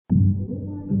Yeah.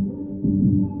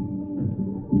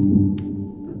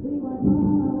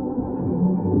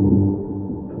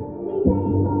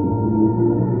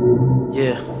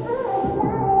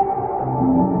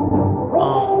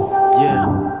 Yeah.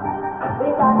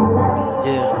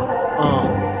 Yeah.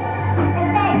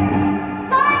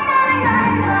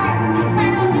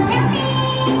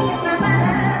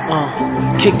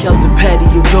 Kick out the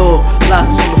patio door,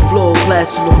 locks on the floor,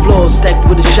 glass on the floor, stacked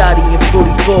with a shotty in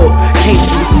 44. Came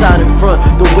through the side and front,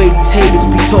 the way these haters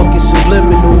be talking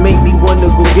subliminal make me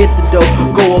wanna go get the dough,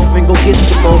 go off and go get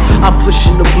some more. I'm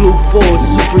pushing the blue Ford,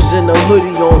 supers in a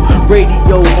hoodie on,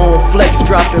 radio on, flex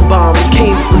dropping bombs.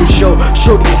 Came for the show,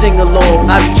 shorty sing along.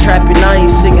 I be trapping, I ain't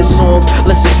singing songs,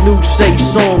 unless it's new sage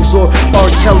songs or R.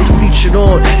 Kelly featured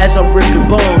on. As I'm ripping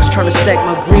bongs, trying to stack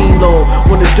my green lawn,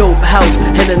 want a dope house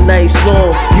and a nice lawn.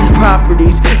 Few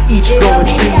properties, each growing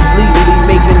trees legally,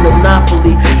 making a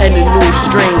monopoly. And a new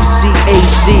strain,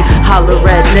 CHZ, holler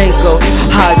at Danko.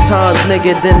 High times,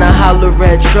 nigga, then I holler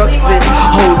at Truck Fit.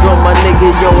 Hold on, my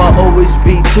nigga, yo, I always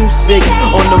be too sick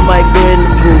on the mic or in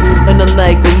the booth. In the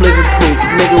night, I'm living proof,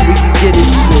 nigga, we can get it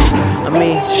too. I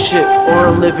mean, shit,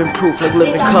 or I'm living proof, like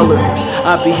living color.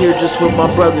 I be here just with my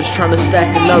brothers, trying to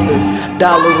stack another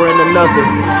dollar and another,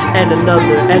 and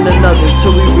another, and another,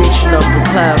 till we reaching up in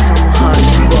clouds. I'm high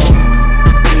as fuck.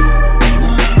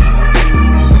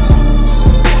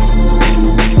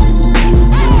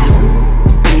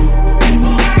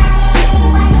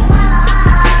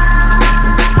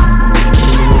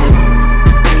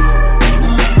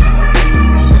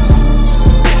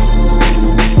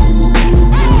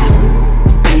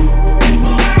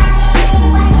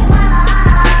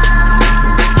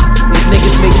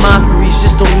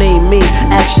 Just don't name me,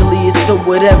 actually it's so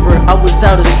whatever. I was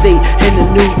out of state, in a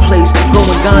new place,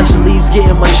 growing ganja leaves,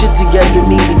 getting my shit together,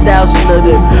 need 1,000 of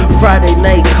them. Friday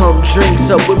night come, drinks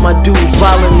up with my dudes,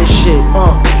 wildin' this shit,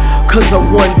 cause I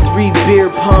won 3 beer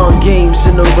pong games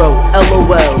in a row.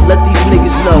 LOL, let these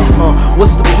niggas know,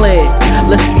 what's the plan?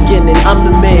 Let's begin it, I'm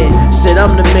the man, said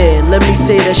I'm the man, let me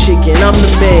say that shit again, I'm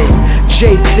the man.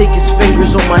 Jay thick his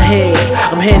fingers on my hands,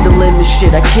 I'm handling this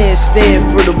shit, I can't stand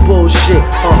for the bullshit.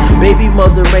 Baby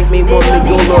mother make me want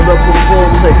me go load up a full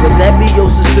clip, but that be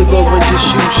your sister go and just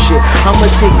shoot shit. I'ma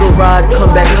take a ride,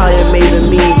 come back high and made a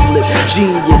mean flip.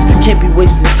 Genius, can't be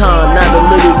wasting time, not a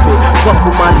little bit. Fuck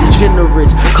with my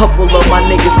degenerates, couple of my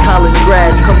niggas college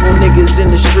grads, couple niggas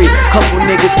in the street, couple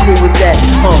niggas cool with that.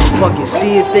 Fuck it,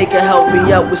 see if they can help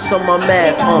me out with some of my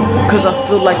math. Cause I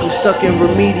feel like I'm stuck in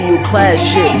remedial class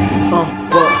shit.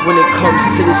 But when it comes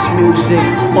to this music,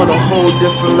 on a whole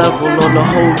different level, on a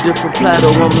whole different plateau,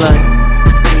 I'm like,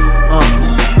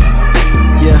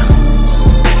 yeah.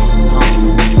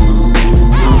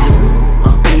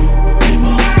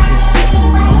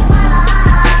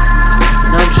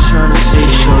 And I'm just trying to say,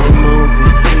 shorty move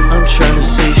it. I'm trying to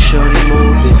say, shorty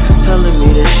move it. Telling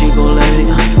me that she gon' let it,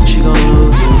 she gon'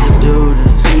 lose it, do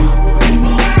this.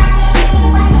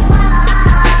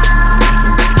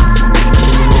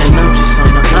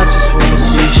 I just wanna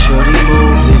see shorty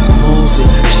move it, move it.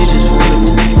 She just wanted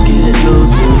to get it,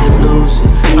 lose it.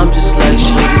 I'm just like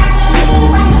shorty,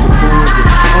 move it, move it.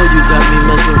 Oh, you got me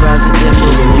mesmerizing, damn the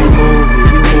way you move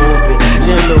it,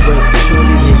 damn the way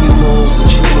shorty, yeah, you move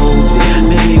it,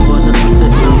 make me wanna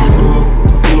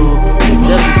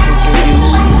that be fucking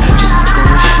useless, just to go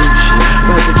and shoot shit.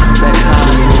 Rather come back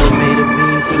high than I made a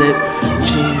mean flip.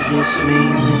 Genius,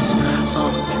 meanness,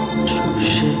 true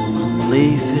shit,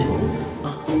 leave it.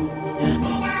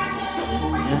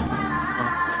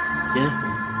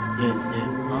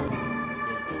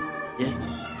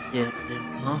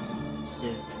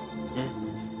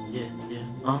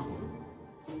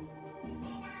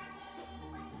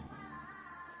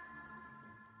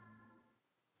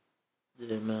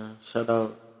 Yeah, man. Shout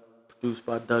out. Produced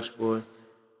by Dutchboy.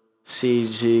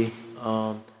 CG.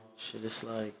 Shit, it's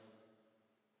like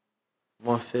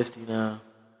 150 now.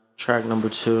 Track number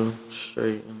 2.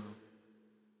 Straight,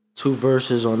 2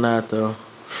 verses on that though.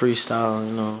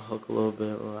 Freestyle, hook a little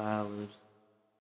bit or ad-libs.